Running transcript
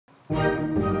I'm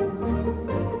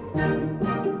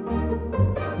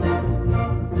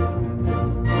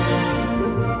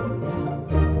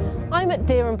at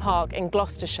Dyrham Park in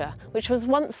Gloucestershire, which was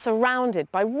once surrounded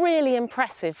by really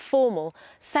impressive, formal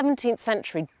 17th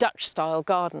century Dutch-style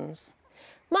gardens.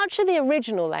 Much of the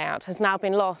original layout has now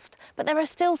been lost, but there are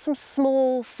still some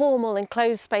small, formal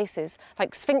enclosed spaces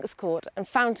like Sphinx Court and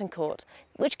Fountain Court,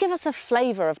 which give us a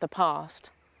flavour of the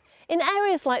past. In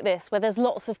areas like this, where there's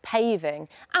lots of paving,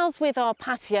 as with our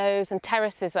patios and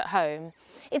terraces at home,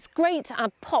 it's great to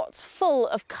add pots full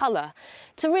of colour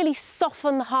to really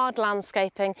soften the hard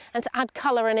landscaping and to add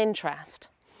colour and interest.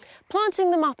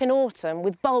 Planting them up in autumn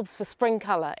with bulbs for spring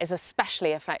colour is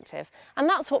especially effective, and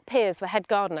that's what Piers, the head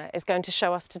gardener, is going to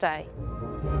show us today.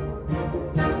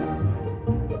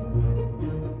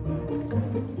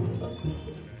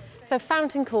 So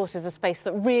Fountain Court is a space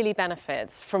that really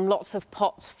benefits from lots of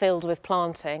pots filled with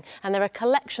planting, and there are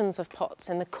collections of pots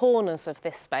in the corners of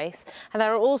this space, and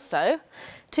there are also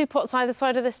 2 pots either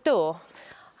side of this door.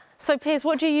 So Piers,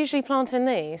 what do you usually plant in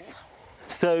these?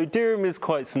 So Dyrham is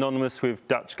quite synonymous with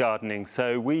Dutch gardening,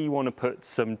 so we want to put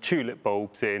some tulip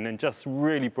bulbs in and just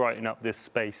really brighten up this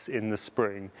space in the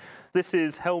spring. This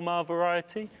is Helmar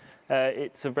variety.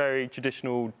 It's a very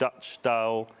traditional Dutch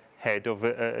style head of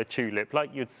a tulip,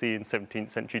 like you'd see in 17th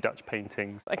century Dutch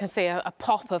paintings. I can see a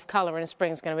pop of colour in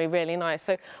spring is going to be really nice.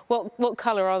 So what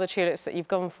colour are the tulips that you've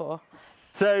gone for?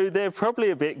 So they're probably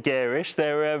a bit garish.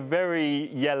 They're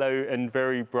very yellow and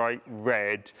very bright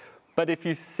red. But if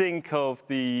you think of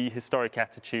the historic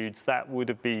attitudes, that would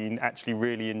have been actually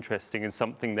really interesting and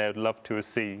something they would love to have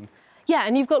seen. Yeah,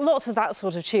 and you've got lots of that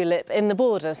sort of tulip in the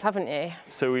borders, haven't you?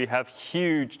 So we have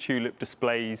huge tulip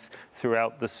displays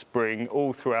throughout the spring,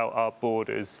 all throughout our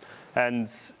borders,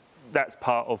 and that's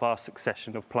part of our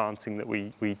succession of planting that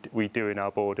we do in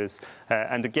our borders.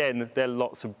 And again, there are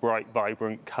lots of bright,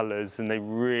 vibrant colours, and they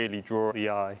really draw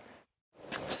the eye.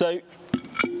 So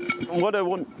what I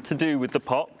want to do with the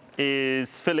pot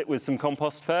is fill it with some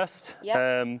compost first.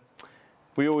 Yep.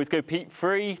 We always go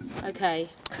peat-free. Okay.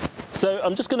 So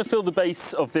I'm just going to fill the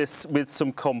base of this with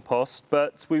some compost,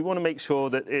 but we want to make sure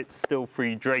that it's still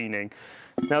free draining.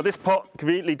 Now this pot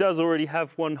conveniently does already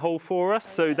have one hole for us,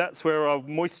 so that's where our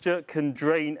moisture can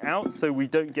drain out so we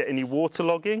don't get any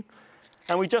waterlogging.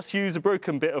 And we just use a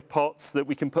broken bit of pots that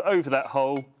we can put over that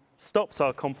hole, stops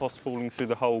our compost falling through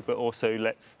the hole, but also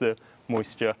lets the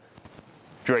moisture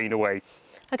drain away.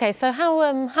 Okay, so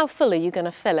how full are you going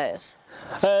to fill it?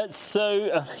 You've got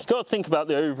to think about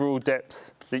the overall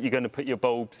depth that you're going to put your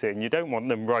bulbs in. You don't want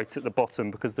them right at the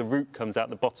bottom because the root comes out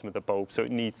the bottom of the bulb, so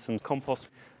it needs some compost.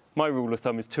 My rule of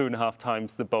thumb is 2.5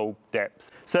 times the bulb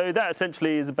depth. So that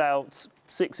essentially is about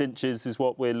 6 inches is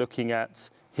what we're looking at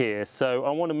here. So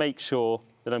I want to make sure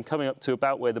that I'm coming up to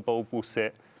about where the bulb will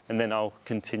sit, and then I'll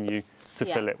continue to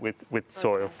fill it with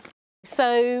soil. Okay.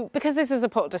 So, because this is a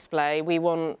pot display, we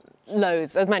want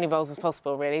loads, as many bowls as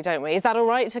possible, really, don't we? Is that all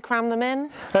right to cram them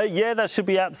in? Yeah, that should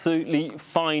be absolutely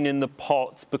fine in the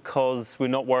pots because we're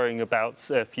not worrying about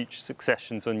future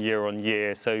successions on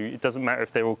year, so it doesn't matter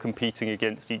if they're all competing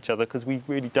against each other because we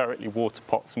really directly water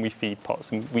pots and we feed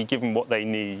pots and we give them what they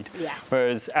need. Yeah.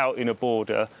 Whereas out in a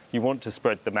border, you want to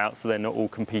spread them out so they're not all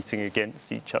competing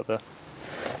against each other.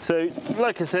 So,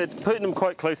 like I said, putting them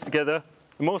quite close together.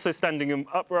 I'm also standing them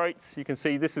upright. You can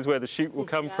see this is where the shoot will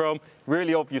come from.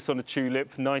 Really obvious on a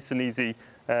tulip, nice and easy.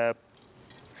 Yeah,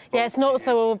 it's not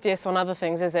so obvious on other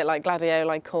things, is it? Like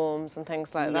gladioli corms and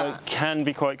things like that. It can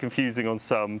be quite confusing on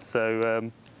some,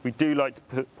 so we do like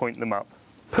to point them up.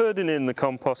 Putting in the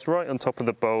compost right on top of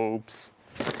the bulbs,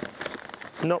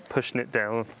 not pushing it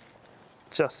down,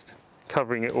 just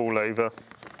covering it all over.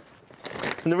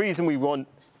 And the reason we want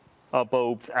our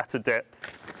bulbs at a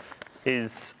depth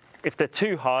is if they're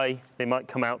too high, they might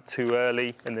come out too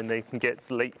early and then they can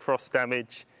get late frost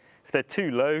damage. If they're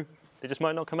too low, they just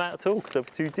might not come out at all because they're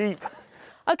too deep.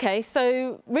 Okay,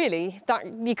 so really,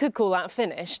 you could call that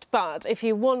finished, but if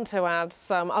you want to add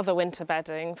some other winter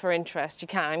bedding for interest, you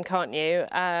can, can't you,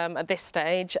 at this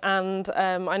stage? And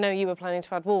I know you were planning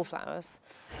to add wallflowers.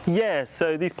 Yeah,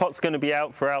 so these pots are going to be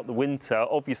out throughout the winter.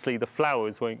 Obviously, the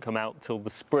flowers won't come out till the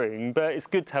spring, but it's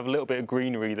good to have a little bit of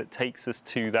greenery that takes us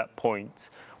to that point.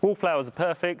 Wallflowers are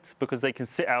perfect because they can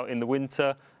sit out in the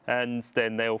winter and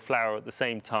then they'll flower at the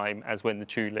same time as when the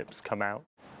tulips come out.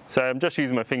 So I'm just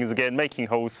using my fingers again, making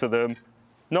holes for them,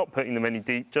 not putting them any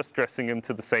deep, just dressing them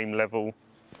to the same level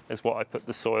as what I put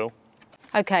the soil.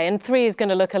 Okay, and 3 is going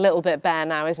to look a little bit bare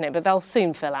now, isn't it? But they'll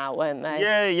soon fill out, won't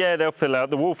they? Yeah, they'll fill out.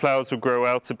 The wallflowers will grow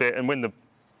out a bit, and when the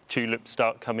tulips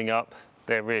start coming up,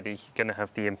 they're really going to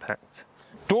have the impact.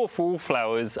 Dwarf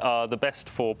wallflowers are the best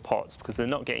for pots because they're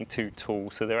not getting too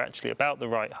tall, so they're actually about the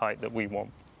right height that we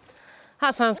want.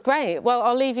 That sounds great. Well,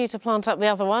 I'll leave you to plant up the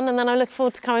other one, and then I look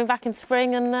forward to coming back in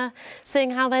spring and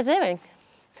seeing how they're doing.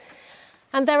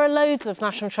 And there are loads of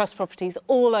National Trust properties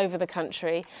all over the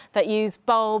country that use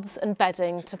bulbs and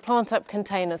bedding to plant up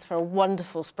containers for a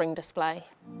wonderful spring display.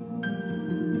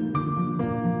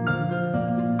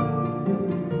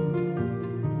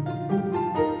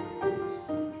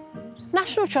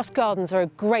 National Trust gardens are a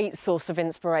great source of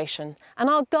inspiration, and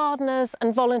our gardeners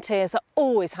and volunteers are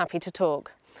always happy to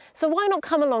talk. So why not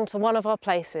come along to one of our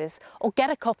places or get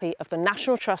a copy of the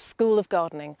National Trust School of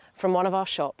Gardening from one of our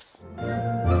shops?